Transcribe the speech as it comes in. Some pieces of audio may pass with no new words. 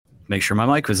Make sure my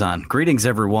mic was on. Greetings,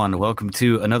 everyone. Welcome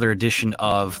to another edition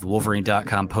of the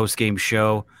Wolverine.com postgame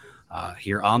show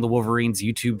here on the Wolverines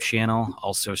YouTube channel.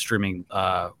 Also streaming,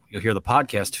 you'll hear the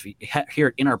podcast feed, hear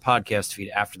it in our podcast feed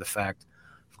after the fact.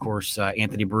 Of course,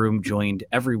 Anthony Broom joined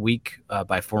every week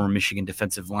by former Michigan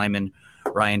defensive lineman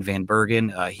Ryan Van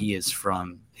Bergen. He is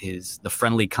from the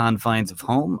friendly confines of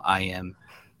home. I am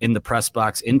in the press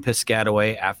box in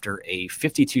Piscataway after a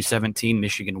 52-17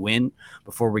 Michigan win.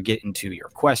 Before we get into your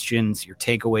questions, your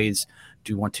takeaways,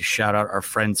 do want to shout out our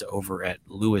friends over at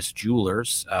Lewis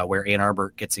Jewelers, where Ann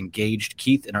Arbor gets engaged.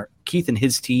 Keith and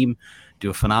his team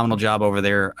do a phenomenal job over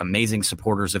there. Amazing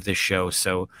supporters of this show.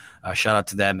 So shout out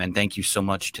to them, and thank you so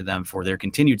much to them for their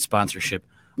continued sponsorship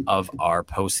of our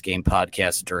post-game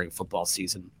podcast during football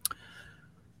season.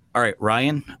 All right,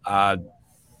 Ryan,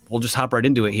 we'll just hop right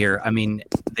into it here. I mean,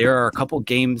 there are a couple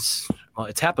games. Well,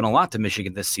 it's happened a lot to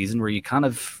Michigan this season where you kind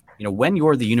of, when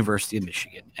you're the University of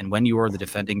Michigan and when you are the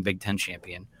defending Big Ten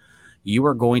champion, you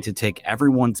are going to take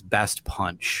everyone's best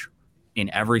punch in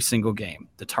every single game.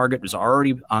 The target is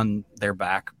already on their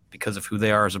back because of who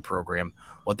they are as a program,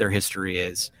 what their history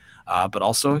is, but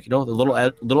also, the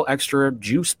little extra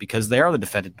juice because they are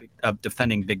the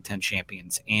defending Big Ten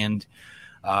champions. And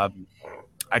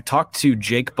I talked to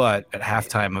Jake Butt at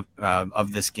halftime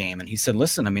of this game, and he said,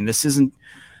 listen, I mean,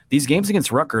 these games against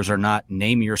Rutgers are not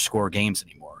name your score games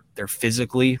anymore. They're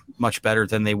physically much better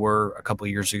than they were a couple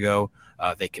of years ago.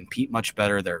 They compete much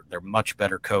better. They're much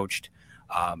better coached.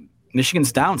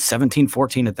 Michigan's down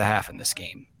 17-14 at the half in this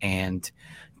game and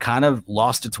kind of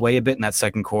lost its way a bit in that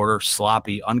second quarter,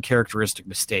 sloppy, uncharacteristic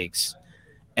mistakes.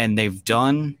 And they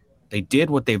did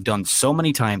what they've done so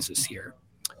many times this year,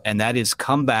 and that is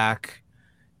come back,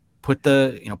 put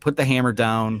the hammer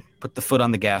down, put the foot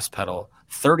on the gas pedal.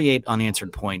 38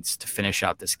 unanswered points to finish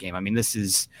out this game. I mean,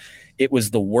 it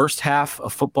was the worst half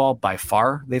of football by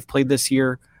far they've played this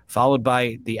year, followed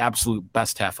by the absolute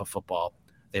best half of football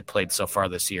they've played so far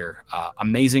this year.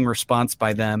 Amazing response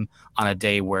by them on a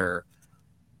day where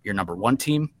your number one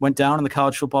team went down in the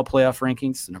college football playoff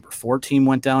rankings. The number 4 team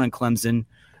went down in Clemson.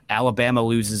 Alabama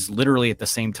loses literally at the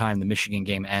same time the Michigan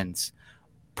game ends.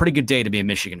 Pretty good day to be a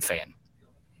Michigan fan.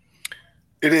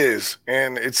 It is,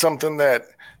 and it's something that,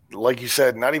 like you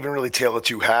said, not even really tale of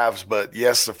two halves, but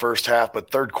yes, the first half, but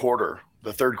the third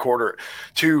quarter,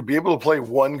 to be able to play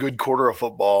one good quarter of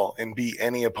football and beat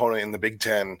any opponent in the Big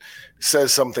Ten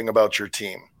says something about your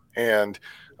team. And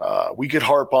we could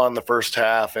harp on the first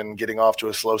half and getting off to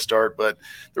a slow start, but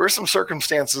there were some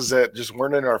circumstances that just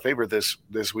weren't in our favor this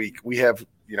week. We have,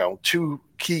 2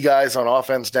 key guys on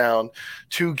offense down,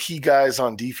 2 key guys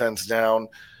on defense down.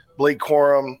 Blake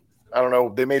Corum, I don't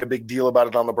know. They made a big deal about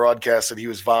it on the broadcast that he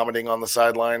was vomiting on the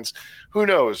sidelines. Who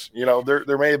knows?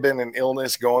 There may have been an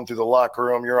illness going through the locker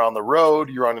room. You're on the road.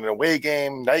 You're on an away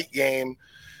game, night game,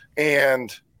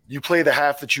 and you play the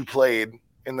half that you played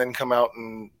and then come out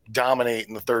and dominate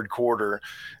in the third quarter.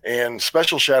 And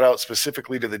special shout out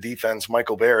specifically to the defense,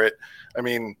 Michael Barrett. I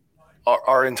mean,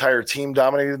 our entire team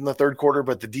dominated in the third quarter,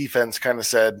 but the defense kind of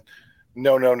said,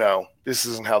 no, this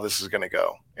isn't how this is going to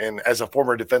go. And as a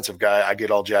former defensive guy, I get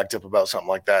all jacked up about something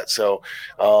like that. So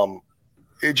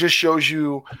it just shows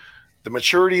you the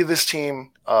maturity of this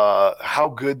team,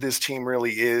 how good this team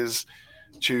really is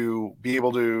to be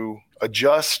able to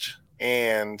adjust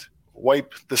and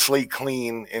wipe the slate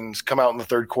clean and come out in the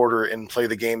third quarter and play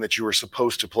the game that you were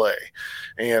supposed to play.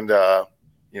 And,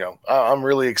 I'm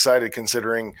really excited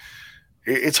considering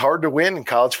it's hard to win in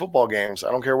college football games. I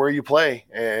don't care where you play,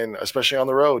 and especially on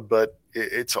the road, but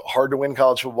it's hard to win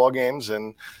college football games.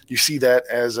 And you see that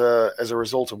as a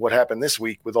result of what happened this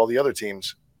week with all the other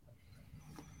teams.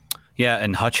 Yeah,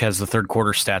 and Hutch has the third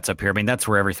quarter stats up here. I mean, that's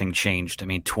where everything changed. I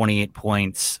mean, 28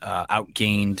 points,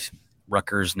 outgained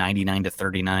Rutgers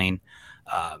 99-39.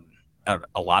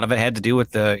 A lot of it had to do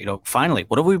with finally,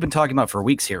 what have we been talking about for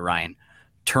weeks here, Ryan?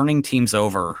 Turning teams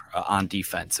over on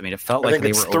defense. I mean, it felt like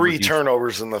they were 3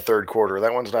 turnovers in the third quarter.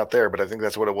 That one's not there, but I think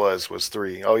that's what it was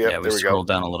 3. Oh, yeah, there we go. Scrolled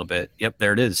down a little bit. Yep,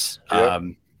 there it is. Yep.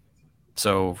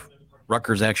 So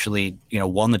Rutgers actually,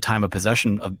 won the time of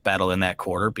possession of battle in that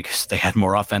quarter because they had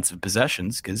more offensive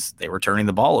possessions because they were turning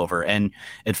the ball over. And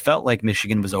it felt like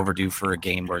Michigan was overdue for a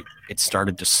game where it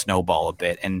started to snowball a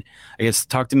bit. And I guess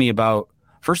talk to me about,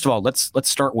 first of all, let's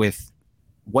start with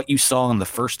what you saw in the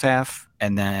first half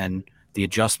and then the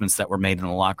adjustments that were made in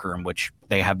the locker room, which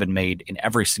they have been made in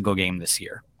every single game this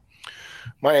year.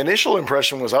 My initial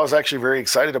impression was I was actually very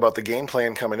excited about the game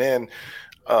plan coming in.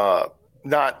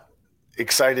 Not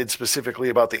excited specifically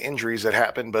about the injuries that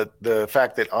happened, but the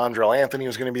fact that Andrell Anthony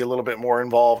was going to be a little bit more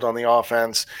involved on the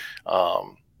offense.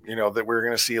 that we're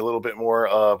going to see a little bit more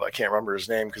of. I can't remember his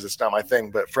name because it's not my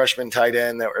thing, but freshman tight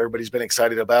end that everybody's been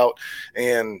excited about.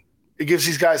 And it gives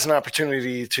these guys an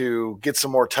opportunity to get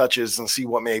some more touches and see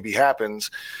what maybe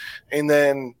happens. And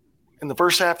then in the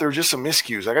first half, there were just some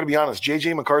miscues. I got to be honest,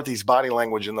 J.J. McCarthy's body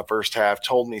language in the first half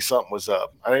told me something was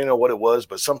up. I didn't know what it was,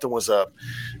 but something was up.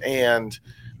 And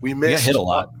we missed. Hit a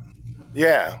lot.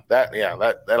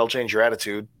 That'll change your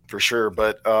attitude for sure.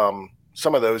 But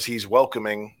some of those he's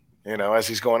welcoming, as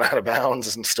he's going out of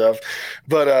bounds and stuff.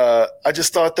 But I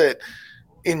just thought that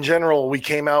in general, we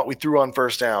came out, we threw on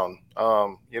first down.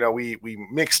 We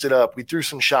mixed it up. We threw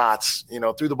some shots,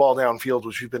 threw the ball downfield,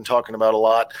 which we've been talking about a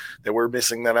lot, that we're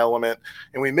missing that element.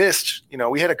 And we missed,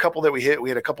 we had a couple that we hit, we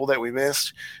had a couple that we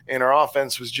missed, and our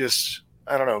offense was just,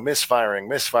 I don't know, misfiring.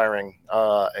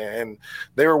 And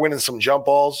they were winning some jump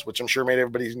balls, which I'm sure made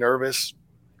everybody nervous.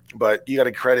 But you got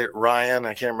to credit Ryan.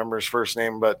 I can't remember his first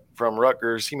name, but from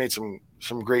Rutgers, he made some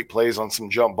great plays on some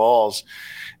jump balls.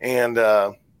 And,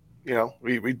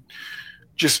 we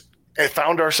just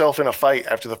found ourselves in a fight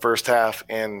after the first half.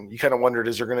 And you kind of wondered,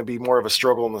 is there going to be more of a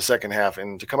struggle in the second half?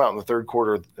 And to come out in the third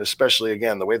quarter, especially,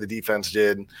 again, the way the defense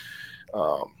did,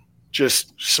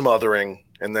 just smothering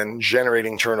and then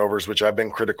generating turnovers, which I've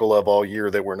been critical of all year,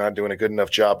 that we're not doing a good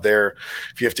enough job there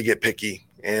if you have to get picky.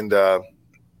 And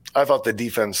I thought the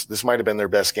defense, this might have been their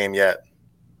best game yet.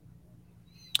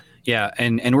 Yeah,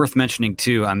 and worth mentioning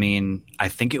too, I mean, I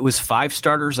think it was 5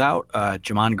 starters out.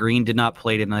 Jamon Green did not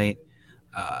play tonight.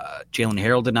 Jalen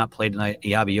Harrell did not play tonight.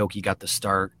 Yabiyoki got the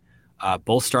start.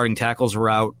 Both starting tackles were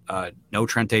out. No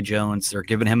Trente Jones. They're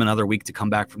giving him another week to come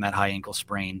back from that high ankle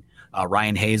sprain.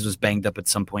 Ryan Hayes was banged up at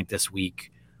some point this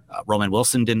week. Roman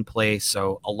Wilson didn't play.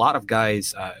 So a lot of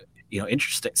guys,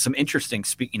 interesting.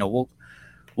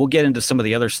 We'll get into some of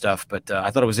the other stuff, but I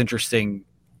thought it was interesting.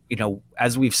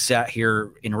 As we've sat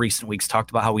here in recent weeks, talked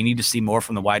about how we need to see more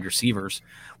from the wide receivers.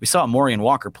 We saw Morian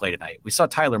Walker play tonight. We saw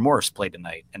Tyler Morris play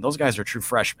tonight, and those guys are true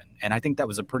freshmen. And I think that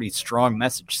was a pretty strong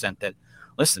message sent that,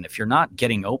 listen, if you're not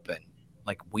getting open,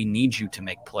 like, we need you to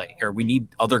make play, or we need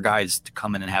other guys to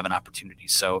come in and have an opportunity.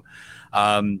 So,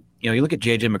 you look at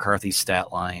J.J. McCarthy's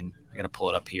stat line. I got to pull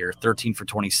it up here. 13 for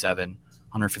 27,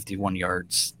 151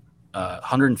 yards,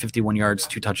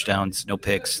 2 touchdowns, no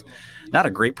picks. Not a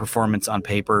great performance on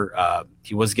paper.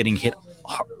 He was getting hit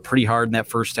pretty hard in that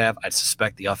first half. I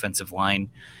suspect the offensive line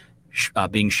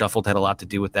being shuffled had a lot to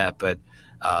do with that, but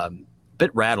a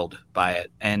bit rattled by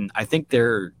it. And I think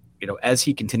as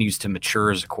he continues to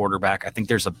mature as a quarterback, I think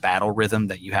there's a battle rhythm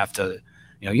that you have to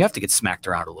get smacked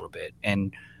around a little bit.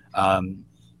 And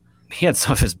he had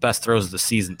some of his best throws of the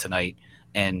season tonight,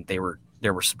 and there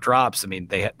were some drops. I mean,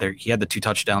 he had the 2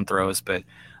 touchdown throws, but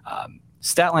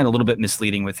stat line a little bit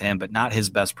misleading with him, but not his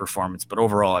best performance. But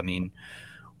overall, I mean,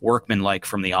 workmanlike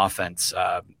from the offense.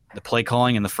 The play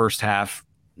calling in the first half,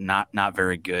 not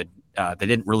very good. They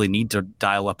didn't really need to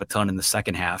dial up a ton in the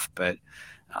second half, but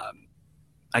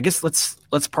I guess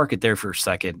let's park it there for a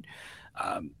second.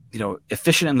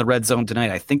 Efficient in the red zone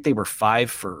tonight. I think they were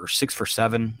 6 for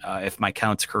 7, if my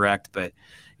count's correct. But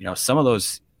some of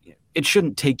those, it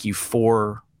shouldn't take you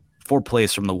four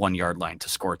plays from the 1 yard line to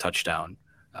score a touchdown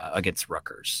against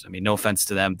Rutgers. I mean, no offense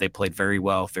to them, they played very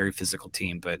well, very physical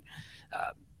team, but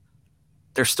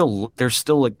there's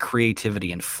still a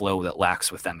creativity and flow that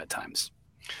lacks with them at times.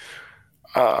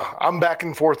 I'm back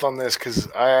and forth on this because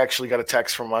I actually got a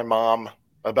text from my mom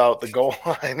about the goal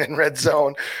line and red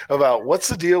zone, about what's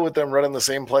the deal with them running the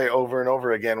same play over and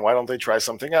over again. Why don't they try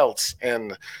something else?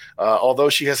 And although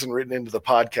she hasn't written into the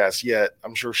podcast yet,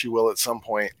 I'm sure she will at some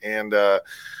point. And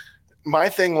my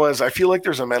thing was, I feel like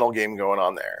there's a mental game going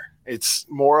on there. It's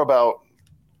more about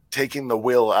taking the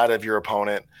will out of your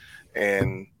opponent,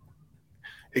 and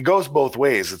it goes both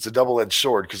ways. It's a double-edged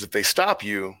sword, because if they stop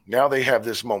you, now they have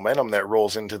this momentum that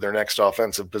rolls into their next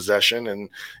offensive possession, and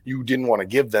you didn't want to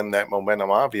give them that momentum,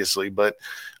 obviously. But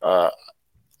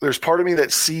there's part of me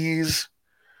that sees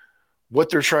what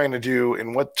they're trying to do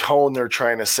and what tone they're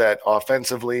trying to set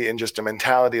offensively, and just a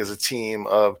mentality as a team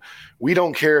of, we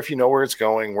don't care if you know where it's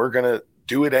going. We're going to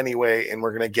do it anyway, and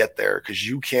we're going to get there because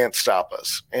you can't stop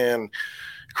us. And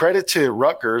credit to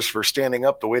Rutgers for standing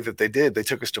up the way that they did. They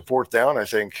took us to 4th down, I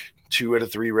think, 2 out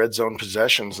of 3 red zone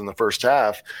possessions in the first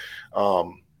half.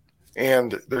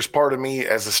 And there's part of me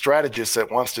as a strategist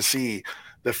that wants to see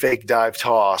the fake dive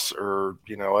toss, or,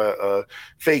 a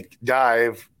fake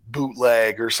dive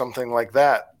bootleg or something like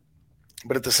that.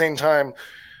 But at the same time,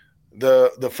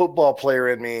 the football player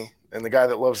in me and the guy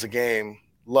that loves the game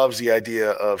loves the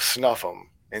idea of snuff them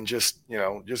and just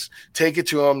take it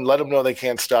to them, let them know they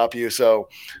can't stop you. So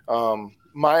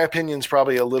my opinion's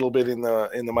probably a little bit in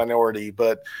the minority,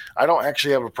 but I don't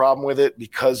actually have a problem with it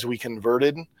because we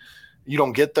converted. You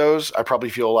don't get those. I probably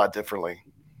feel a lot differently.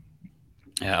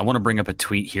 Yeah, I want to bring up a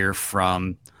tweet here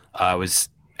from it was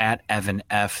at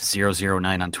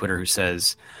EvanF009 on Twitter, who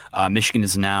says Michigan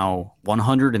is now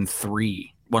 100 to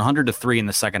 3 in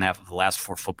the second half of the last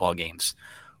 4 football games.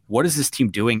 What is this team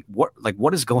doing? What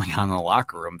is going on in the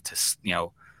locker room?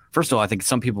 First of all, I think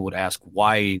some people would ask,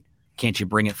 why can't you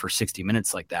bring it for 60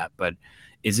 minutes like that? But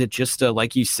is it just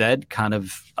like you said, kind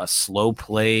of a slow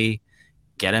play,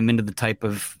 get them into the type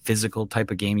of physical type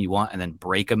of game you want, and then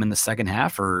break them in the second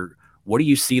half? Or what do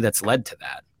you see that's led to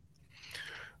that?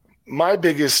 My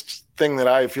biggest thing that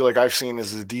I feel like I've seen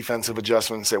is the defensive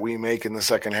adjustments that we make in the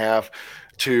second half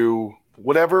to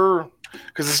whatever,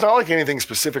 because it's not like anything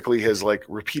specifically has like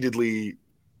repeatedly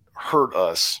hurt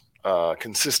us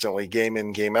consistently game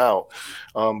in, game out.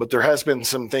 But there has been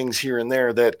some things here and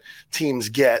there that teams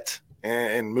get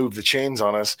and move the chains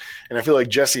on us. And I feel like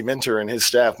Jesse Minter and his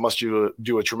staff must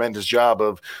do a tremendous job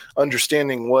of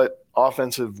understanding what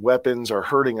offensive weapons are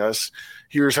hurting us.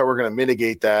 Here's how we're going to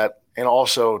mitigate that, and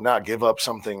also not give up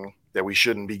something that we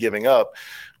shouldn't be giving up.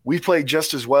 We played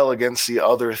just as well against the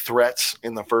other threats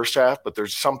in the first half, but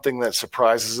there's something that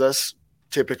surprises us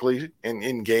typically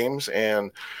in games,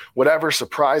 and whatever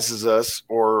surprises us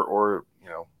or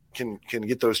can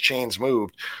get those chains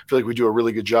moved. I feel like we do a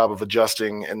really good job of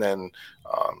adjusting, and then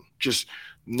just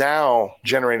now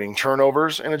generating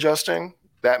turnovers and adjusting.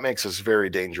 That makes us very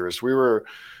dangerous. We were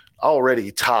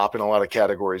already top in a lot of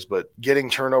categories, but getting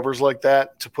turnovers like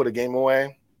that to put a game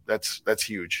away, that's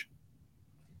huge.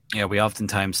 Yeah, we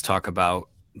oftentimes talk about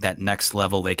that next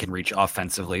level they can reach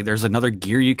offensively. There's another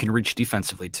gear you can reach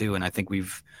defensively too, and I think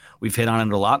we've hit on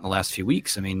it a lot in the last few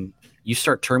weeks. I mean, you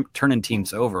start turning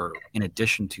teams over in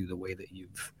addition to the way that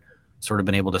you've sort of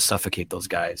been able to suffocate those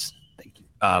guys. Thank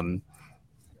you.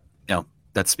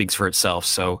 That speaks for itself.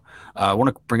 So I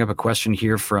want to bring up a question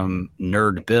here from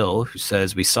Nerd Bill, who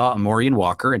says, we saw Amorian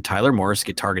Walker and Tyler Morris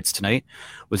get targets tonight.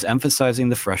 Was emphasizing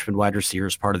the freshman wide receiver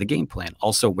as part of the game plan.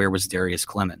 Also, where was Darius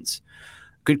Clemens?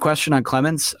 Good question on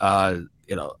Clemens. I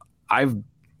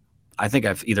think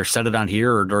I've either said it on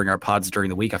here or during our pods during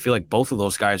the week. I feel like both of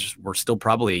those guys were still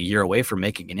probably a year away from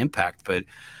making an impact. But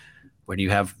when you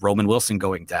have Roman Wilson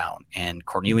going down and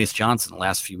Cornelius Johnson the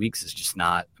last few weeks is just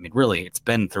not, I mean, really, it's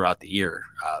been throughout the year,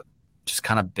 just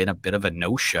kind of been a bit of a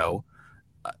no-show.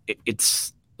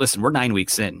 Listen, we're 9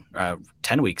 weeks in,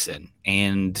 10 weeks in,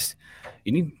 and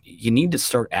you need to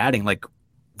start adding, like,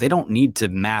 they don't need to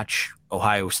match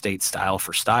Ohio State style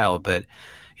for style, but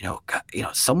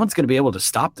someone's going to be able to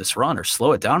stop this run or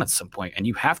slow it down at some point, and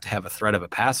you have to have a threat of a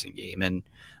passing game. And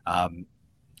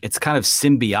it's kind of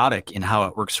symbiotic in how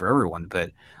it works for everyone.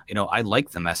 But I like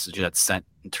the message that's sent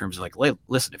in terms of like,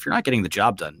 listen, if you're not getting the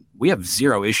job done, we have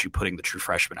zero issue putting the true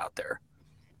freshman out there.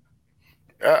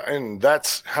 And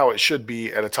that's how it should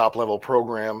be at a top level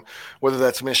program, whether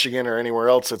that's Michigan or anywhere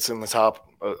else that's in the top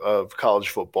of college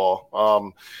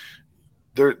football.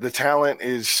 The talent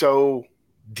is so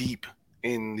deep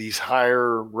in these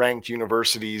higher ranked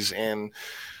universities, and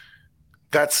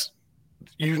that's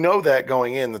that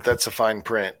going in, that's a fine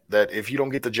print, that if you don't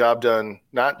get the job done,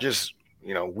 not just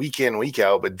week in, week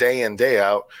out, but day in, day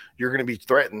out, you're going to be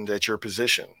threatened at your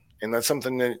position. And that's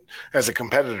something that as a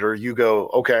competitor, you go,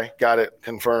 okay, got it,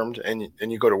 confirmed, and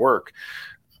you go to work.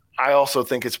 I also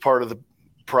think it's part of the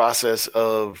process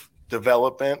of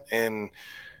development and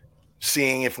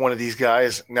seeing if one of these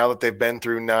guys, now that they've been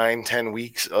through 9-10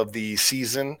 weeks of the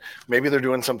season, maybe they're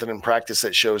doing something in practice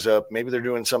that shows up. Maybe they're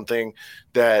doing something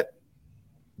that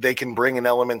they can bring an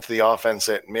element to the offense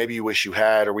that maybe you wish you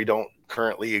had or we don't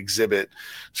currently exhibit.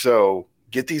 So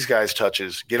get these guys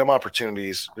touches, get them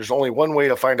opportunities. There's only one way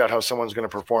to find out how someone's going to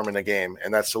perform in a game,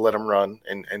 and that's to let them run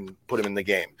and put them in the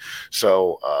game.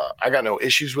 So I got no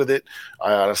issues with it.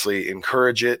 I honestly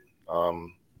encourage it.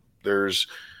 There's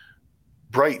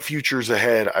bright futures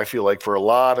ahead, I feel like, for a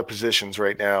lot of positions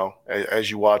right now, as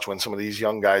you watch when some of these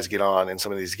young guys get on in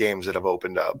some of these games that have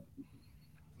opened up.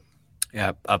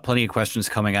 Yeah, plenty of questions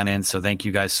coming on in, so thank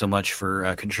you guys so much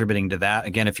for contributing to that.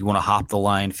 Again, if you want to hop the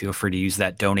line, feel free to use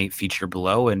that donate feature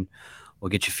below, and we'll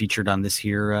get you featured on this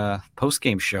here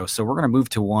post-game show. So we're going to move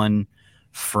to one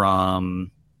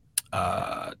from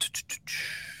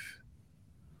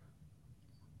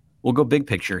we'll go big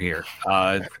picture here.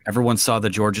 Everyone saw the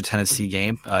Georgia-Tennessee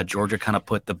game. Georgia kind of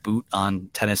put the boot on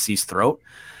Tennessee's throat.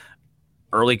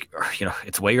 Early,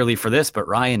 it's way early for this, but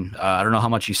Ryan, I don't know how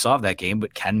much you saw of that game,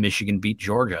 but can Michigan beat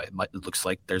Georgia? It looks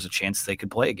like there's a chance they could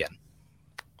play again.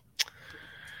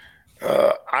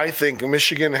 I I think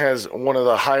Michigan has one of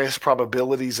the highest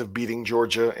probabilities of beating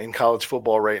Georgia in college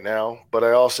football right now. But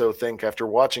I also think after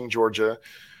watching Georgia,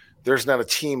 there's not a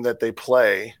team that they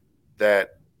play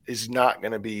that is not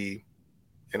going to be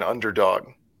an underdog.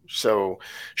 So,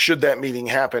 should that meeting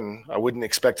happen, I wouldn't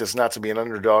expect us not to be an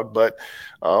underdog. But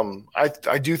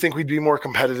I do think we'd be more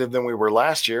competitive than we were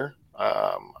last year.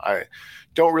 I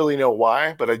don't really know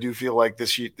why, but I do feel like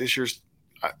this year's.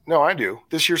 No, I do.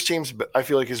 This year's team's, I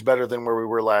feel like, is better than where we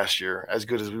were last year, as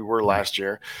good as we were last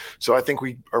year. So I think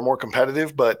we are more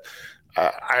competitive. But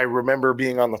I remember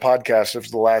being on the podcast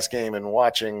after the last game and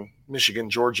watching Michigan,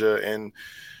 Georgia, and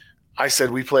I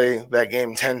said we play that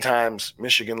game 10 times,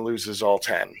 Michigan loses all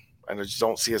 10. I just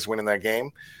don't see us winning that game.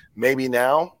 Maybe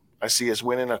now I see us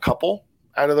winning a couple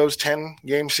out of those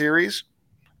 10-game series.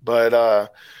 But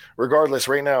regardless,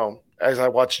 right now, as I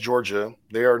watch Georgia,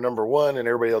 they are number one, and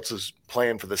everybody else is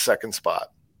playing for the second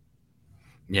spot.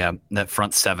 Yeah, that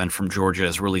front seven from Georgia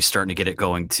is really starting to get it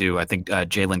going too. I think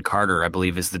Jalen Carter, I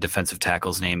believe, is the defensive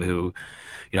tackle's name, who,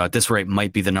 at this rate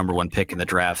might be the number one pick in the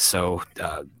draft. So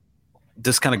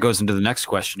this kind of goes into the next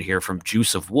question here from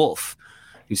Juice of Wolf,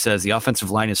 who says the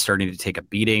offensive line is starting to take a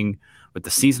beating. With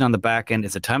the season on the back end,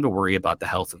 it's a time to worry about the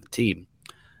health of the team.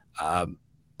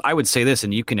 I would say this,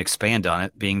 and you can expand on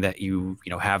it, being that you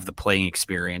have the playing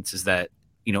experience, is that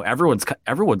everyone's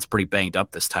pretty banged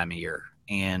up this time of year,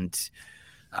 and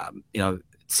it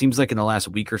seems like in the last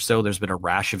week or so there's been a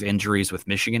rash of injuries with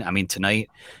Michigan. I mean, tonight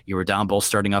you were down both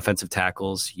starting offensive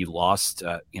tackles. You lost,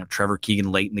 Trevor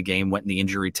Keegan late in the game, went in the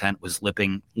injury tent, was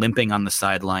limping on the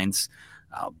sidelines.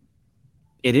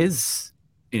 It is,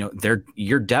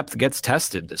 your depth gets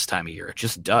tested this time of year. It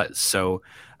just does. So,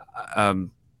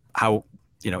 how?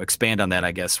 Expand on that,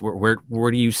 I guess.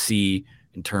 Where do you see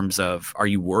in terms of, are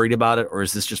you worried about it, or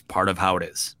is this just part of how it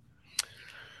is?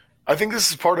 I think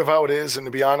this is part of how it is. And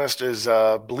to be honest, as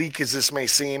bleak as this may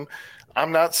seem,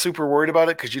 I'm not super worried about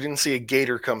it because you didn't see a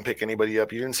Gator come pick anybody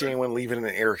up. You didn't see anyone leaving in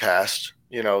an air cast.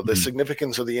 The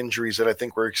significance of the injuries that I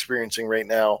think we're experiencing right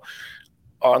now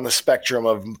on the spectrum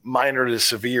of minor to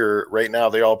severe right now,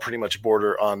 they all pretty much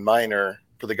border on minor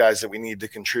for the guys that we need to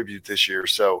contribute this year.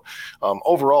 So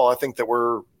overall, I think that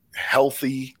we're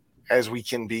healthy as we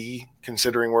can be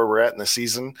considering where we're at in the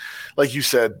season. Like you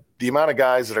said, the amount of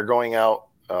guys that are going out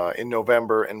in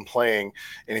November and playing,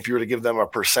 and if you were to give them a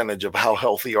percentage of how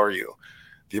healthy are you,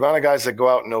 the amount of guys that go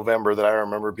out in November that I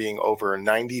remember being over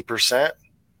 90%,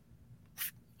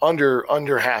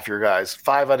 under half your guys,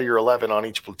 5 out of your 11 on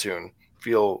each platoon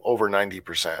feel over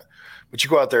 90%. But you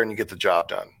go out there and you get the job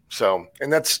done. So,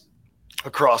 and that's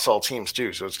across all teams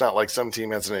too. So it's not like some team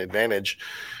has an advantage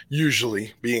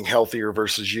usually being healthier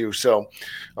versus you. So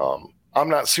I'm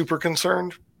not super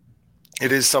concerned.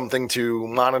 It is something to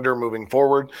monitor moving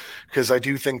forward because I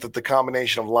do think that the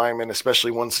combination of linemen, especially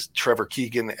once Trevor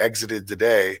Keegan exited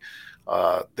today,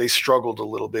 they struggled a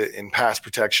little bit in pass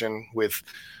protection with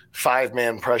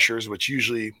 5-man pressures, which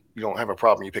usually you don't have a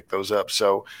problem. You pick those up.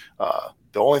 So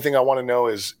the only thing I want to know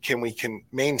is can we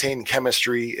maintain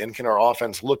chemistry and can our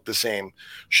offense look the same?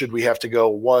 Should we have to go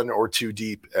 1 or 2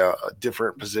 deep,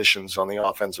 different positions on the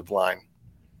offensive line?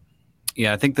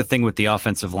 Yeah, I think the thing with the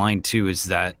offensive line too is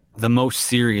that the most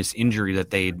serious injury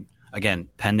that again,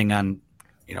 pending on,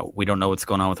 we don't know what's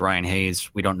going on with Ryan Hayes.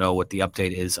 We don't know what the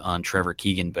update is on Trevor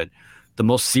Keegan, but the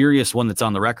most serious one that's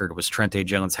on the record was Trente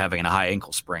Jones having a high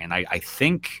ankle sprain.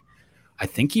 I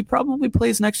think he probably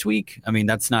plays next week. I mean,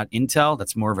 that's not intel.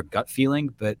 That's more of a gut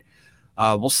feeling, but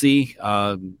we'll see.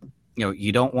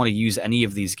 You don't want to use any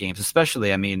of these games,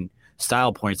 especially, I mean,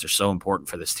 style points are so important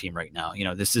for this team right now.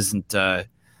 This isn't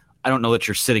I don't know that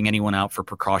you're sitting anyone out for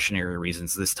precautionary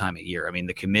reasons this time of year. I mean,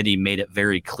 the committee made it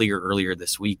very clear earlier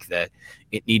this week that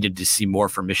it needed to see more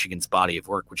from Michigan's body of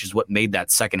work, which is what made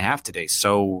that second half today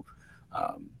so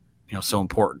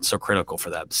important, so critical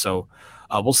for them. So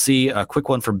we'll see. A quick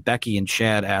one from Becky and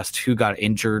Chad asked who got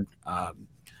injured.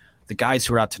 The guys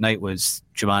who were out tonight was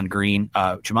Jamon Green.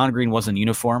 Jamon Green was in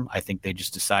uniform. I think they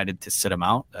just decided to sit him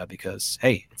out because,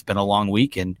 hey, it's been a long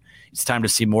week and it's time to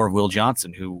see more of Will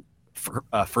Johnson, who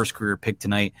first career pick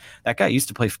tonight. That guy used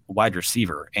to play wide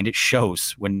receiver, and it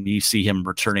shows when you see him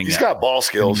returning. He's got ball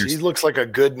skills. He looks like a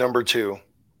good number 2.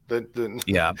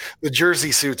 The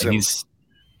jersey suits him. He's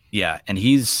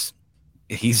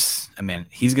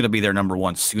going to be their number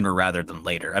 1 sooner rather than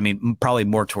later. I mean, probably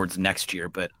more towards next year,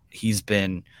 but he's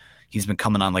been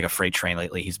coming on like a freight train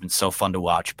lately. He's been so fun to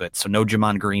watch. But so no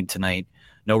Jamon Green tonight,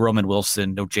 no Roman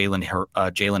Wilson, no Jalen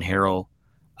Harrell.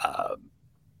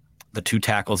 The 2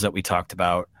 tackles that we talked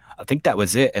about, I think that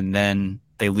was it. And then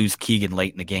they lose Keegan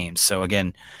late in the game. So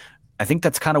again, I think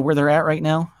that's kind of where they're at right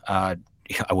now.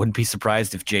 I wouldn't be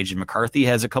surprised if J.J. McCarthy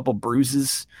has a couple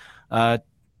bruises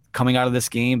coming out of this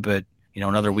game, but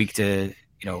another week to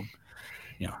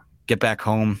get back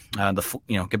home.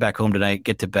 Get back home tonight,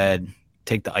 get to bed,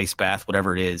 take the ice bath,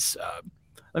 whatever it is.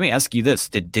 Let me ask you this: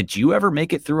 Did you ever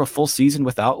make it through a full season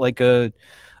without like a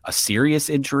serious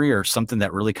injury or something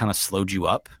that really kind of slowed you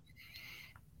up?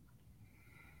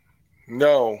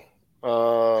 No,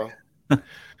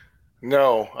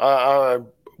 no. I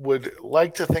would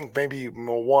like to think maybe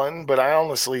one, but I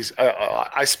honestly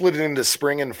I split it into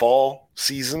spring and fall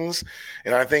seasons,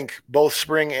 and I think both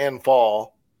spring and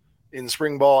fall, in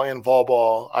spring ball and fall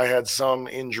ball, I had some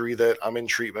injury that I'm in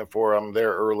treatment for. I'm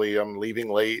there early. I'm leaving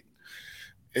late.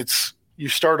 You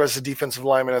start as a defensive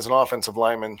lineman, as an offensive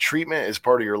lineman. Treatment is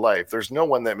part of your life. There's no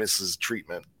one that misses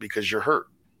treatment because you're hurt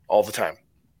all the time.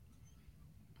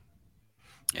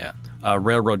 Yeah.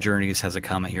 Railroad Journeys has a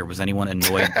comment here. Was anyone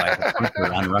annoyed by the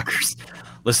punter on Rutgers?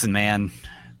 Listen, man,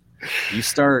 you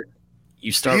start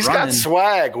He's running. got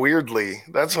swag, weirdly.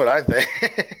 That's what I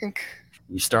think.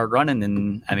 You start running,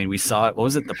 and I mean, we saw it. What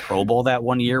was it, the Pro Bowl that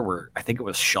one year where I think it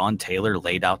was Sean Taylor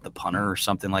laid out the punter or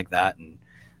something like that, and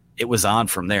it was on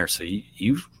from there. So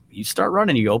you start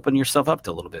running, you open yourself up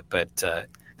to a little bit. But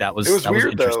that was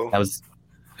weird though. It was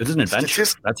an adventure.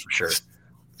 That's for sure.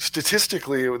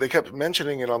 Statistically, they kept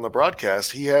mentioning it on the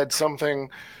broadcast. He had something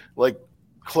like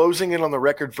closing in on the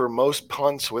record for most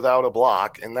punts without a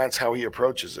block, and that's how he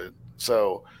approaches it.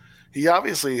 So he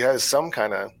obviously has some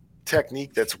kind of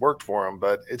technique that's worked for him,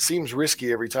 but it seems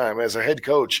risky every time. As a head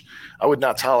coach, I would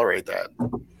not tolerate that.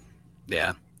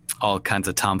 Yeah. All kinds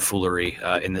of tomfoolery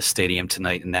in the stadium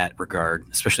tonight in that regard,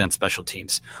 especially on special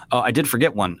teams. I did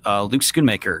forget one. Luke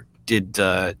Schoonmaker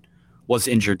was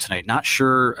injured tonight. Not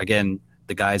sure. Again,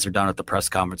 the guys are down at the press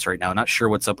conference right now. Not sure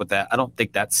what's up with that. I don't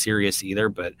think that's serious either.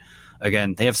 But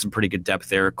again, they have some pretty good depth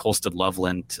there. Colston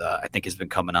Loveland, I think, has been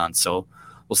coming on. So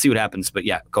we'll see what happens. But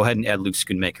yeah, go ahead and add Luke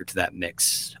Schoonmaker to that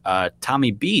mix.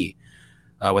 Tommy B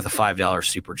with a $5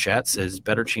 super chat says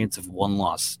better chance of one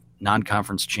loss.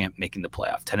 Non-conference champ making the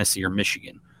playoff, Tennessee or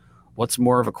Michigan. What's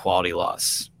more of a quality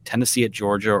loss, Tennessee at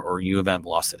Georgia or U of M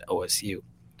loss at OSU?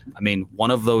 I mean, one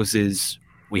of those is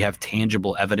we have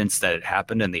tangible evidence that it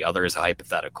happened, and the other is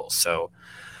hypothetical. So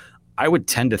I would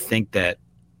tend to think that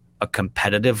a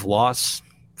competitive loss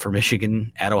for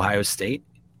Michigan at Ohio State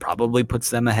probably puts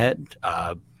them ahead.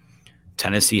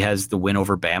 Tennessee has the win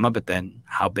over Bama, but then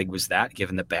how big was that,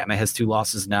 given that Bama has 2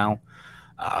 losses now?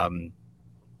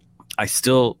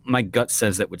 My gut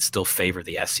says that would still favor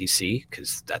the SEC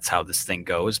because that's how this thing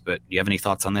goes. But do you have any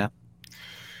thoughts on that?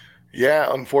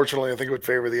 Yeah, unfortunately, I think it would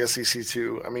favor the SEC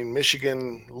too. I mean,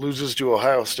 Michigan loses to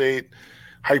Ohio State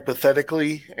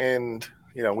hypothetically, and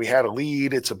we had a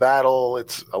lead. It's a battle.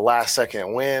 It's a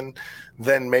last-second win.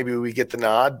 Then maybe we get the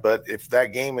nod. But if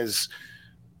that game is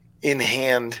in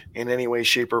hand in any way,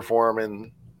 shape, or form,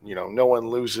 and no one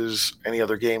loses any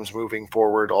other games moving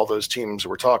forward, all those teams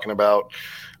we're talking about,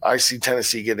 I see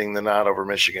Tennessee getting the nod over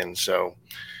Michigan. So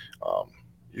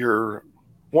you're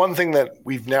one thing that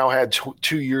we've now had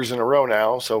 2 years in a row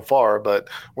now so far, but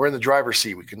we're in the driver's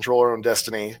seat. We control our own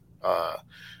destiny.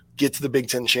 Get to the Big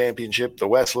Ten championship. The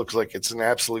West looks like it's an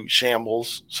absolute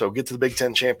shambles. So get to the Big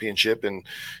Ten championship, and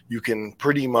you can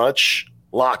pretty much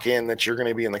lock in that you're going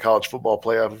to be in the college football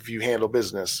playoff if you handle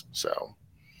business. So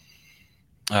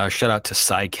shout out to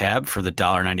SciCab for the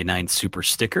 $1.99 super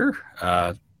sticker.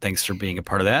 Thanks for being a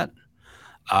part of that.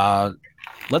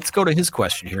 Let's go to his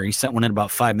question here. He sent one in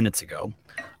about 5 minutes ago.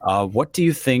 What do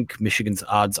you think Michigan's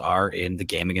odds are in the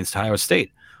game against Ohio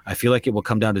State? I feel like it will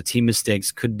come down to team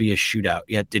mistakes, could be a shootout.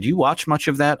 Yeah, did you watch much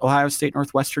of that Ohio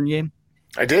State-Northwestern game?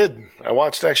 I did. I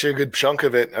watched actually a good chunk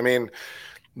of it. I mean,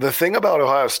 the thing about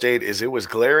Ohio State is it was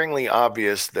glaringly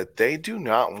obvious that they do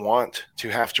not want to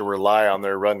have to rely on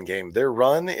their run game. Their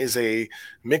run is a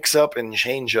mix-up and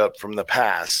change-up from the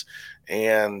pass.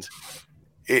 And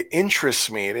it interests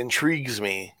me, it intrigues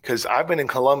me, because I've been in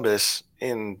Columbus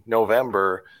in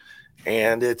November,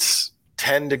 and it's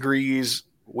 10 degrees,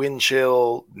 wind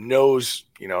chill, nose,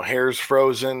 hair's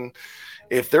frozen.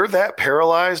 If they're that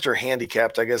paralyzed or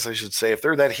handicapped, I guess I should say, if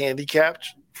they're that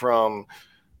handicapped from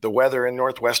the weather in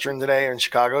Northwestern today or in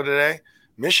Chicago today,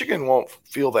 Michigan won't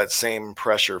feel that same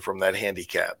pressure from that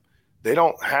handicap. They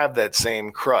don't have that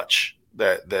same crutch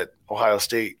that Ohio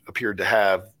State appeared to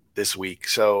have this week.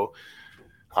 So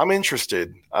I'm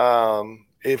interested.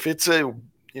 If it's a,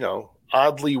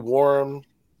 oddly warm,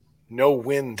 no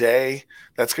wind day,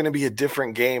 that's going to be a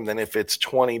different game than if it's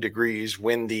 20 degrees,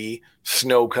 windy,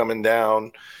 snow coming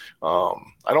down. I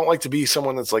don't like to be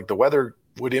someone that's like the weather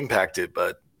would impact it,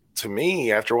 but to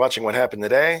me, after watching what happened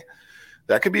today,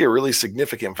 that could be a really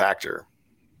significant factor.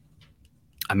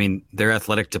 I mean, their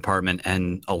athletic department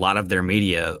and a lot of their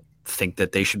media think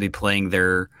that they should be playing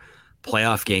their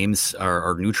playoff games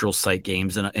or neutral site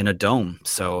games in a dome.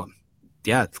 So,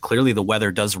 yeah, clearly the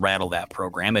weather does rattle that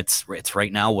program. It's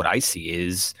right now what I see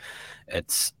is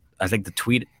I think the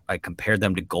tweet, I compared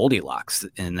them to Goldilocks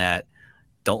in that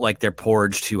don't like their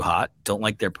porridge too hot, don't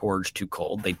like their porridge too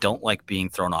cold. They don't like being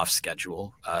thrown off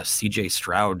schedule. CJ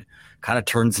Stroud kind of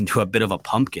turns into a bit of a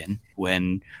pumpkin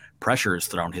when pressure is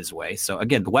thrown his way. So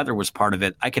again, the weather was part of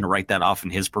it. I can write that off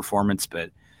in his performance, but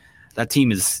that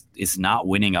team is not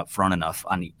winning up front enough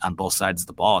on both sides of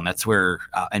the ball, and that's where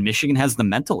and Michigan has the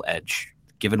mental edge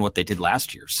given what they did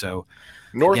last year. So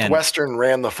Northwestern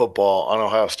ran the football on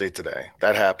Ohio State today.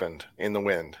 That happened in the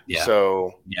wind. Yeah.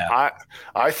 So yeah.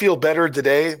 I feel better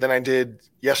today than I did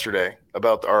yesterday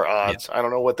about our odds. Yeah. I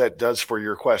don't know what that does for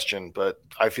your question, but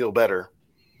I feel better.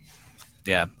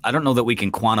 Yeah, I don't know that we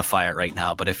can quantify it right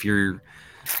now, but if you're,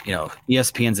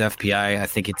 ESPN's FPI, I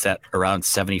think it's at around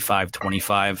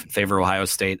 75-25 in favor of Ohio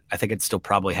State. I think I'd still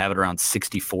probably have it around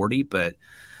 60-40, but,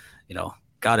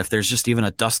 God, if there's just even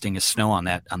a dusting of snow on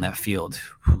that field,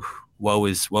 woe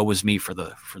is me for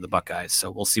the Buckeyes. So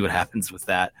we'll see what happens with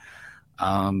that.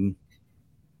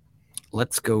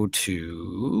 Let's go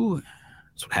to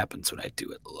that's what happens when I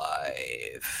do it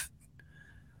live.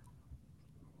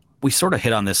 We sort of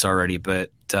hit on this already,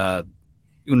 but you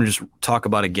want to just talk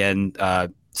about again,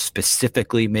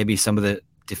 specifically maybe some of the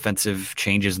defensive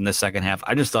changes in the second half.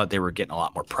 I just thought they were getting a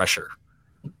lot more pressure.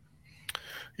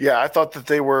 Yeah, I thought that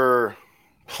they were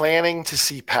planning to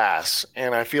see pass,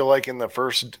 and I feel like in the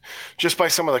first, just by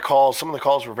some of the calls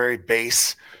were very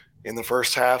base in the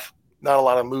first half. Not a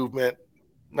lot of movement,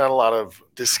 not a lot of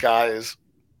disguise,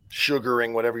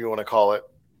 sugaring, whatever you want to call it.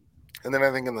 And then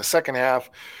I think in the second half,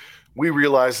 we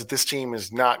realized that this team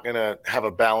is not going to have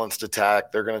a balanced attack.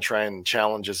 They're going to try and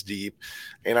challenge us deep.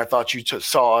 And I thought you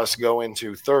saw us go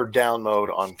into third down mode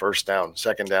on first down,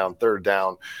 second down, third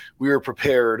down. We were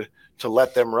prepared to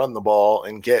let them run the ball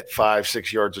and get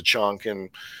 5-6 yards a chunk. And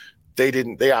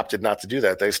they opted not to do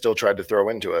that. They still tried to throw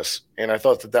into us. And I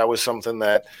thought that was something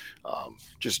that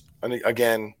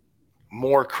again,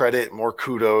 more credit, more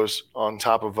kudos on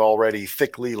top of already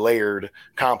thickly layered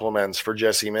compliments for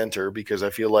Jesse Minter, because I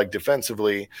feel like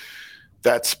defensively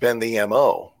that's been the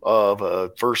MO of a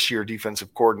first-year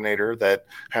defensive coordinator that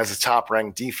has a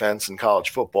top-ranked defense in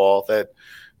college football that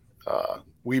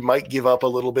we might give up a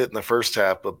little bit in the first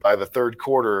half, but by the third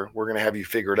quarter, we're going to have you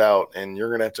figured out, and you're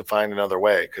going to have to find another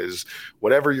way because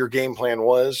whatever your game plan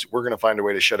was, we're going to find a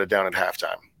way to shut it down at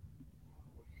halftime.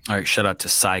 All right, shout out to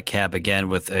SciCab again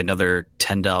with another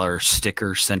 $10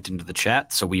 sticker sent into the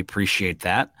chat, so we appreciate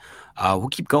that. We'll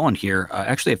keep going here. I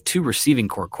actually have two receiving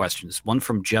core questions, one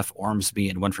from Jeff Ormsby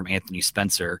and one from Anthony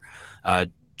Spencer.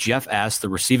 Jeff asked, the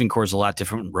receiving core is a lot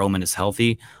different when Roman is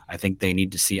healthy. I think they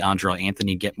need to see Andrel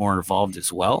Anthony get more involved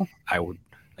as well.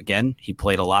 Again, he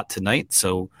played a lot tonight,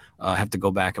 so I have to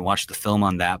go back and watch the film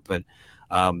on that, but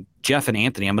Jeff and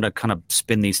Anthony, I'm going to kind of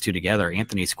spin these two together.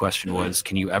 Anthony's question was,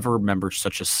 can you ever remember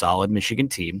such a solid Michigan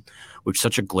team with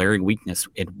such a glaring weakness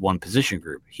in one position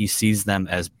group? He sees them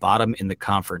as bottom in the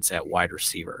conference at wide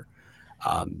receiver.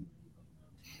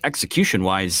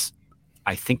 Execution-wise,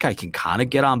 I think I can kind of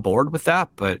get on board with that,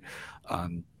 but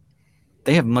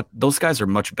those guys are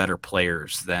much better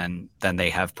players than they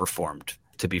have performed,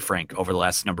 to be frank, over the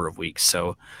last number of weeks.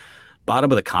 So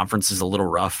bottom of the conference is a little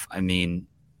rough. I mean,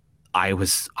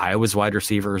 Iowa's wide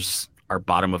receivers are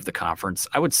bottom of the conference.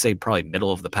 I would say probably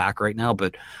middle of the pack right now,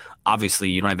 but obviously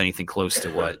you don't have anything close to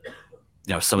what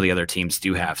some of the other teams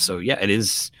do have. So yeah, it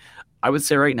is. I would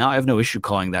say right now I have no issue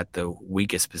calling that the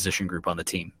weakest position group on the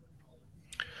team.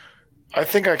 I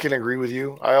think I can agree with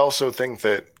you. I also think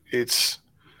that it's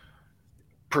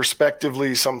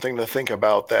prospectively something to think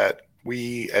about, that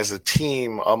we as a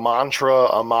team, a mantra,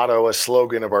 a motto, a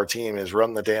slogan of our team is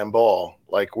run the damn ball.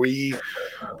 Like we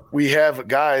have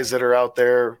guys that are out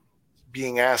there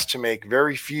being asked to make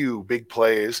very few big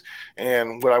plays.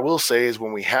 And what I will say is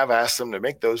when we have asked them to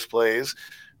make those plays,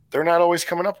 they're not always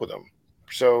coming up with them.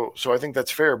 So I think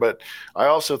that's fair. But I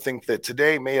also think that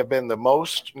today may have been the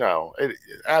most, no, it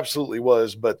absolutely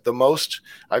was, but the most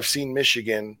I've seen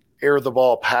Michigan air the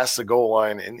ball past the goal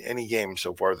line in any game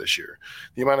so far this year.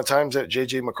 The amount of times that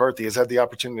J.J. McCarthy has had the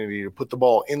opportunity to put the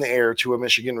ball in the air to a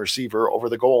Michigan receiver over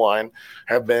the goal line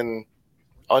have been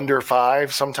under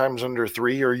 5, sometimes under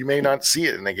 3, or you may not see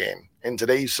it in a game. And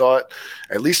today you saw it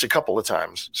at least a couple of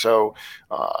times. So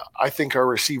I think our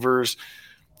receivers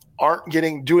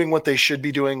aren't doing what they should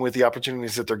be doing with the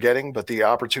opportunities that they're getting, but the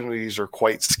opportunities are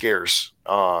quite scarce.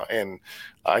 And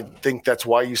I think that's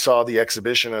why you saw the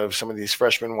exhibition of some of these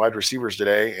freshman wide receivers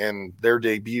today and their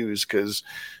debuts, because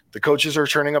the coaches are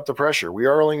turning up the pressure. We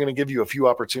are only going to give you a few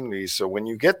opportunities. So when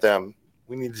you get them,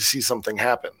 we need to see something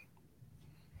happen.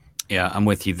 Yeah, I'm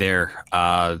with you there.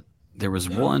 There was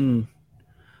one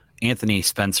Anthony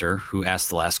Spencer who asked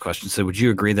the last question. So would you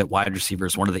agree that wide receiver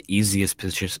is one of the easiest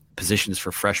positions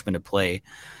for freshmen to play?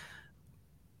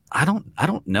 I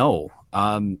don't know.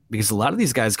 Because a lot of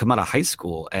these guys come out of high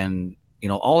school and,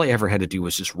 all I ever had to do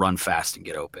was just run fast and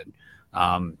get open.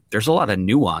 There's a lot of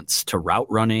nuance to route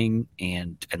running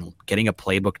and getting a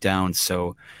playbook down.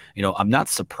 So, I'm not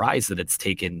surprised that it's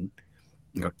taken,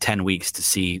 10 weeks to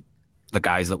see the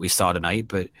guys that we saw tonight.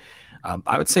 But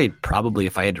I would say probably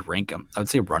if I had to rank them, I would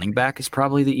say running back is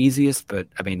probably the easiest. But,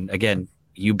 I mean, again,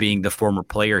 you being the former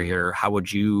player here, where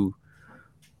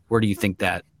do you think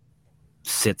that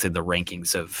sits in the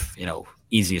rankings of,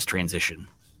 easiest transition?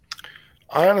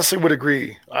 I honestly would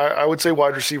agree. I would say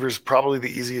wide receiver is probably the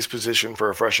easiest position for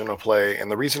a freshman to play. And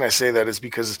the reason I say that is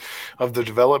because of the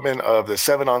development of the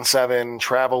 7-on-7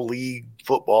 travel league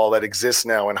football that exists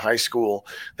now in high school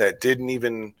that didn't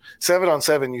even –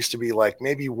 7-on-7 used to be like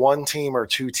maybe one team or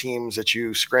two teams that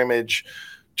you scrimmage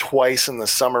twice in the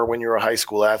summer when you're a high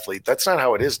school athlete. That's not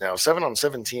how it is now.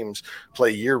 7-on-7 teams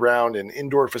play year-round in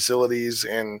indoor facilities,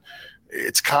 and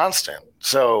it's constant.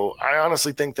 So I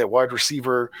honestly think that wide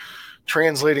receiver –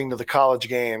 translating to the college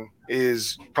game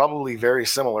is probably very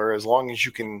similar, as long as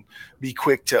you can be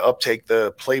quick to uptake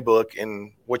the playbook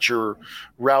and what your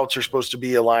routes are supposed to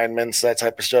be, alignments, that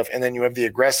type of stuff. And then you have the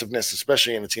aggressiveness,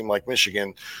 especially in a team like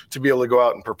Michigan, to be able to go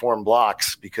out and perform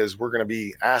blocks, because we're going to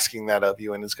be asking that of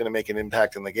you and it's going to make an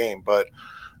impact in the game. But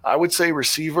I would say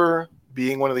receiver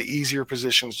being one of the easier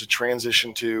positions to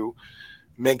transition to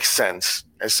makes sense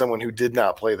as someone who did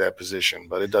not play that position,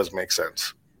 but it does make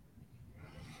sense.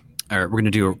 All right, we're going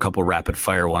to do a couple rapid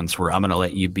fire ones where I'm going to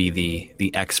let you be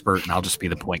the expert and I'll just be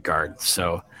the point guard.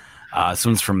 So this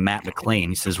one's from Matt McLean.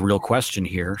 He says, real question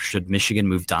here. Should Michigan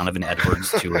move Donovan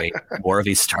Edwards to a more of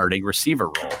a starting receiver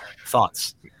role?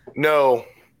 Thoughts? No,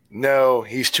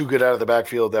 he's too good out of the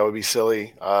backfield. That would be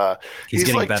silly. He's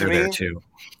getting better there too.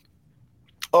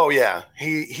 Oh, yeah.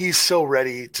 He's so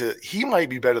ready to – he might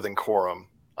be better than Corum.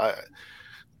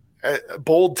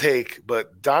 Bold take,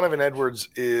 but Donovan Edwards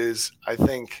is, I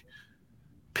think –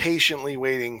 patiently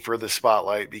waiting for the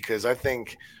spotlight, because I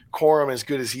think Corum, as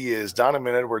good as he is,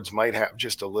 Donovan Edwards might have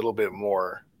just a little bit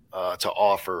more to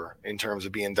offer in terms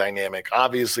of being dynamic,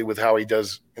 obviously with how he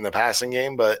does in the passing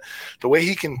game, but the way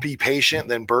he can be patient and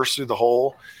then burst through the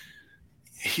hole,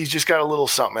 he's just got a little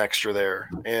something extra there,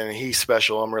 and he's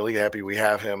special. I'm really happy we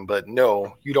have him, but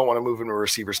no, you don't want to move him to a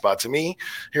receiver spot. To me,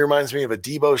 he reminds me of a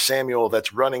Deebo Samuel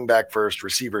that's running back first,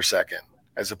 receiver second,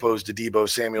 as opposed to Deebo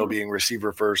Samuel being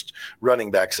receiver first,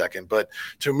 running back second. But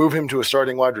to move him to a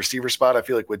starting wide receiver spot, I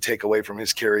feel like would take away from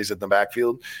his carries in the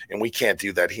backfield, and we can't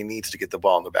do that. He needs to get the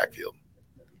ball in the backfield.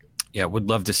 Yeah, would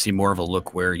love to see more of a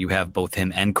look where you have both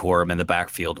him and Corum in the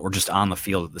backfield, or just on the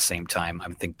field at the same time.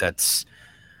 I think that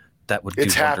would do.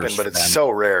 It's happened, but it's so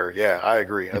rare. Yeah, I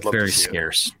agree. I'd love to see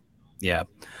scarce. It. Yeah.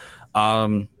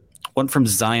 One from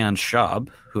Zion Schaub,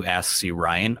 who asks you,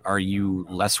 Ryan, are you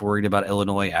less worried about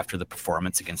Illinois after the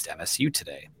performance against MSU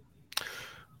today?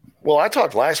 Well, I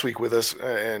talked last week with us,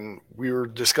 and we were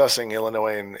discussing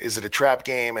Illinois and is it a trap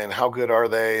game and how good are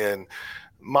they? And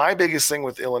my biggest thing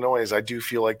with Illinois is I do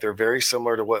feel like they're very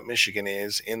similar to what Michigan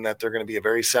is, in that they're going to be a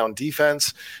very sound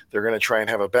defense. They're going to try and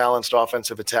have a balanced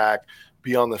offensive attack,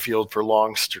 be on the field for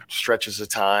long stretches of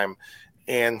time.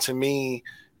 And to me,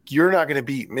 you're not going to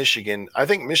beat Michigan. I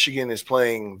think Michigan is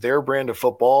playing their brand of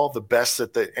football the best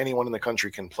that anyone in the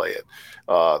country can play it.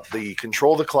 The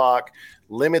control the clock,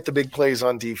 limit the big plays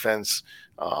on defense,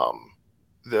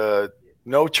 the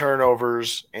no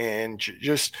turnovers, and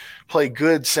just play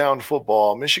good, sound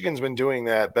football. Michigan's been doing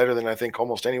that better than I think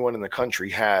almost anyone in the country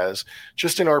has,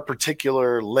 just in our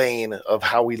particular lane of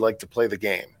how we like to play the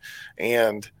game.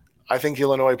 And I think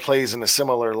Illinois plays in a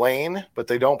similar lane, but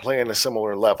they don't play in a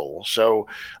similar level. So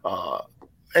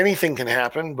anything can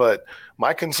happen, but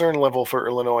my concern level for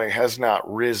Illinois has not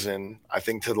risen, I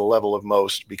think, to the level of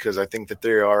most, because I think that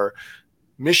they are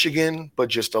Michigan, but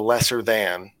just a lesser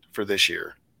than for this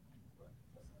year.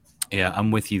 Yeah,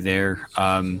 I'm with you there.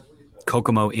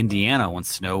 Kokomo, Indiana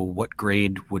wants to know, what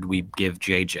grade would we give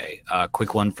JJ?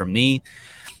 Quick one from me.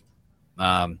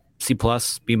 C+,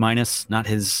 B-, not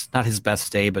his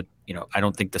best day, but I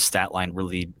don't think the stat line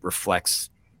really reflects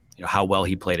how well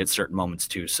he played at certain moments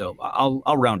too. So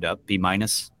I'll round up B-. I'm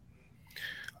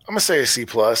gonna say a C+.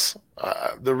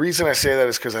 The reason I say that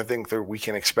is because I think that we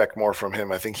can expect more from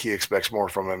him. I think he expects more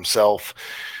from himself.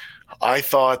 I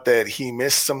thought that he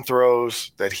missed some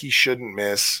throws that he shouldn't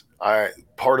miss.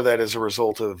 Part of that is a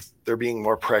result of there being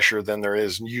more pressure than there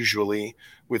is usually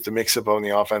with the mix-up on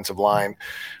the offensive line.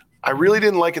 I really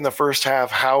didn't like in the first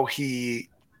half how he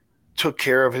took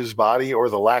care of his body or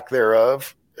the lack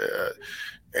thereof.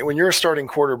 And when you're a starting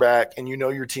quarterback and you know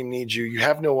your team needs you, you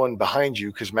have no one behind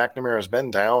you because McNamara's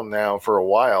been down now for a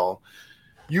while.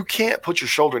 You can't put your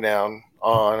shoulder down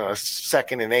on a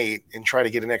 2nd and 8 and try to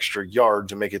get an extra yard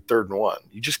to make it 3rd and 1.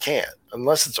 You just can't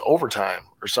unless it's overtime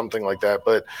or something like that.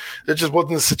 But that just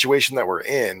wasn't the situation that we're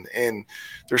in. And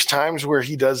there's times where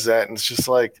he does that, and it's just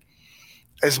like,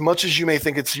 as much as you may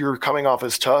think you're coming off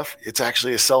as tough, it's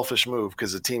actually a selfish move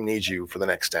because the team needs you for the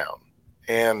next down.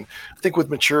 And I think with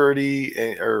maturity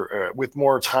or with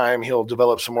more time, he'll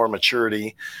develop some more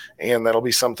maturity, and that'll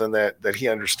be something that he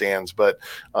understands. But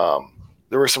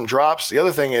there were some drops. The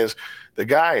other thing is the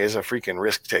guy is a freaking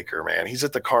risk taker, man. He's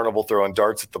at the carnival throwing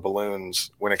darts at the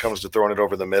balloons when it comes to throwing it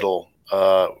over the middle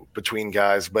between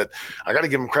guys. But I got to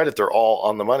give him credit. They're all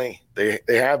on the money. They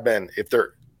have been.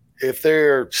 If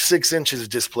they're 6 inches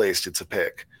displaced, it's a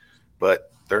pick.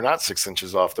 But they're not 6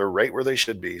 inches off. They're right where they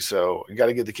should be. So you got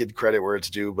to give the kid credit where it's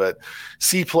due. But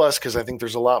C+, because I think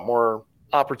there's a lot more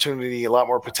opportunity, a lot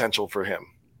more potential for him.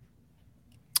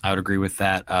 I would agree with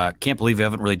that. Can't believe we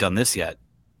haven't really done this yet.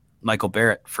 Michael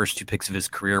Barrett, first 2 picks of his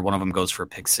career, one of them goes for a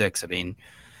pick 6. I mean,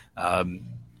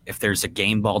 if there's a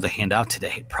game ball to hand out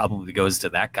today, it probably goes to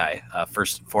that guy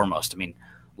first and foremost. I mean,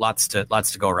 lots to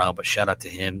go around, but shout out to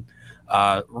him.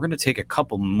 We're going to take a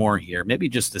couple more here, maybe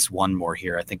just this one more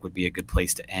here. I think would be a good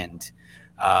place to end.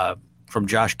 From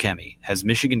Josh Kemme, has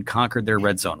Michigan conquered their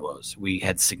red zone woes? We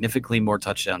had significantly more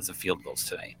touchdowns than field goals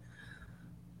today.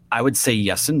 I would say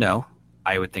yes and no.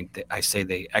 I would think that I say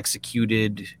they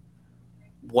executed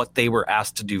what they were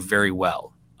asked to do very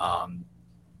well.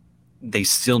 They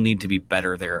still need to be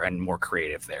better there and more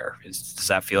creative there. Does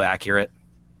that feel accurate?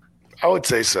 I would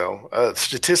say so.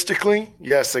 Statistically,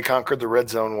 yes, they conquered the red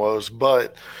zone woes,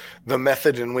 but the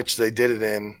method in which they did it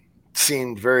in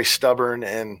seemed very stubborn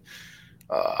and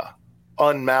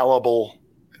unmalleable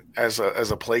as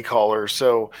a play caller.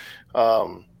 So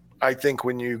I think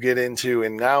when you get into,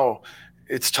 and now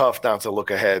it's tough not to look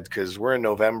ahead because we're in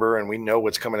November and we know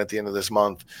what's coming at the end of this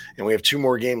month, and we have 2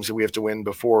 more games that we have to win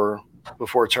before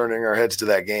turning our heads to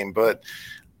that game. But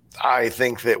I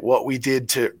think that what we did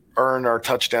to earn our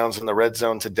touchdowns in the red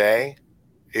zone today,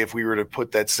 if we were to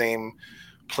put that same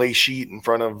play sheet in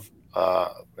front of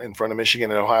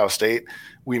Michigan and Ohio State,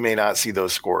 we may not see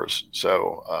those scores.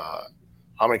 So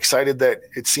I'm excited that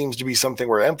it seems to be something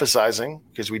we're emphasizing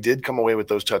because we did come away with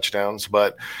those touchdowns,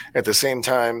 but at the same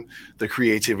time, the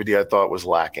creativity I thought was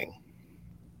lacking.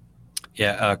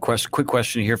 Yeah, quick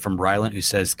question here from Ryland, who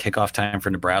says kickoff time for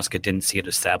Nebraska, didn't see it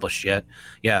established yet.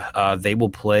 Yeah, they will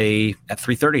play at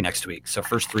 3:30 next week. So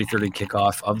first 3:30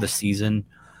 kickoff of the season,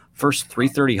 first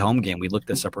 3:30 home game. We looked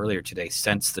this up earlier today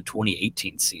since the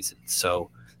 2018 season. So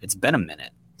it's been a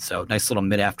minute. So nice little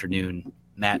mid-afternoon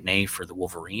matinee for the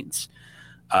Wolverines.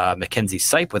 Mackenzie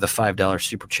Sipe with a $5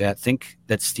 super chat. Think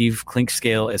that Steve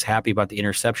Clinkscale is happy about the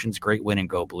interceptions. Great win and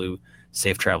go blue.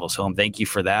 Safe travels home. Thank you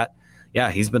for that. Yeah,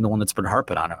 he's been the one that's been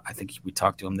harping on it. I think we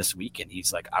talked to him this week, and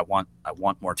he's like, I want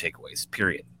more takeaways,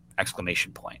 period,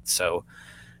 exclamation point. So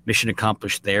mission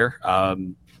accomplished there.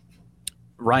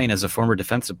 Ryan, as a former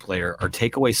defensive player, are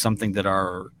takeaways something that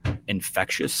are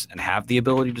infectious and have the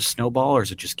ability to snowball, or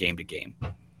is it just game to game?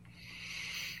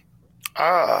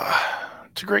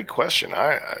 It's a great question.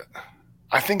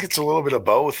 I think it's a little bit of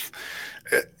both.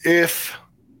 If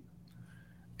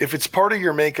it's part of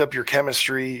your makeup, your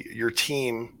chemistry, your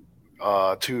team,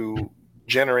 to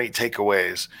generate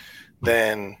takeaways,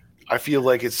 then I feel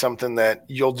like it's something that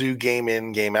you'll do game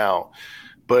in, game out.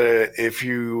 But if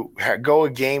you go a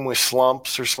game with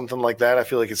slumps or something like that, I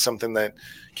feel like it's something that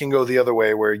can go the other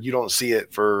way where you don't see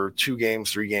it for 2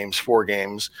 games, 3 games, 4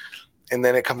 games, and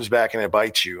then it comes back and it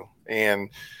bites you. And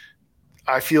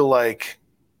I feel like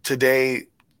today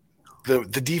the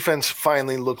defense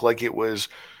finally looked like it was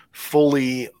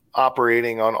fully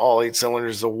operating on all 8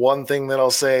 cylinders. The one thing that I'll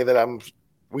say that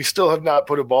we still have not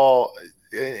put a ball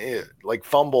like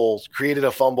created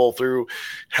a fumble through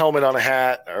helmet on a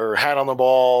hat or hat on the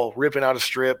ball, ripping out a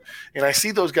strip. And I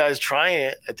see those guys trying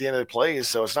it at the end of the plays.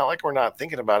 So it's not like we're not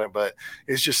thinking about it, but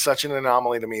it's just such an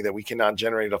anomaly to me that we cannot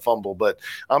generate a fumble. But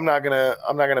I'm not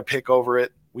gonna pick over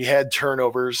it. We had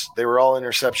turnovers. They were all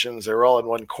interceptions. They were all in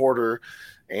one quarter.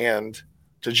 And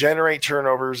to generate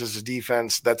turnovers as a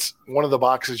defense, that's one of the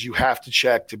boxes you have to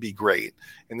check to be great.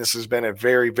 And this has been a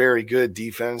very, very good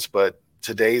defense, but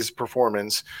today's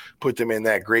performance put them in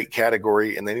that great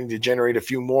category, and they need to generate a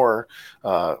few more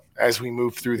as we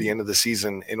move through the end of the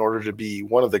season in order to be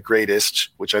one of the greatest,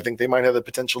 which I think they might have the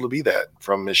potential to be that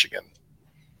from Michigan.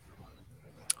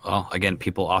 Well, again,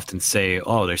 people often say,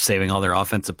 oh, they're saving all their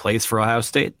offensive plays for Ohio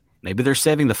State. Maybe they're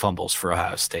saving the fumbles for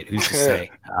Ohio State. Who's to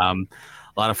say?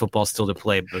 A lot of football still to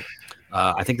play, but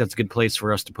I think that's a good place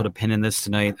for us to put a pin in this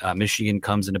tonight. Michigan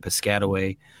comes into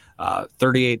Piscataway,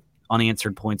 38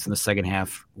 unanswered points in the second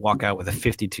half, walk out with a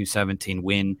 52-17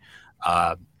 win.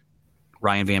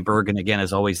 Ryan Van Bergen, again,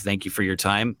 as always, thank you for your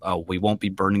time. We won't be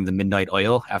burning the midnight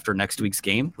oil after next week's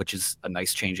game, which is a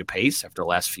nice change of pace after the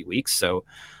last few weeks. So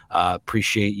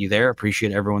appreciate you there.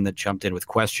 Appreciate everyone that jumped in with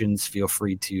questions. Feel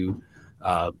free to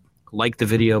like the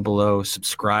video below,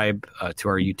 subscribe to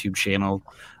our YouTube channel.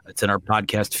 It's in our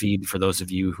podcast feed for those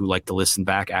of you who like to listen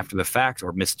back after the fact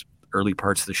or missed early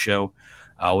parts of the show.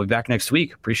 We'll be back next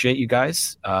week. Appreciate you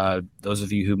guys. Those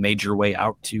of you who made your way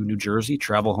out to New Jersey,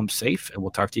 travel home safe, and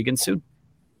we'll talk to you again soon.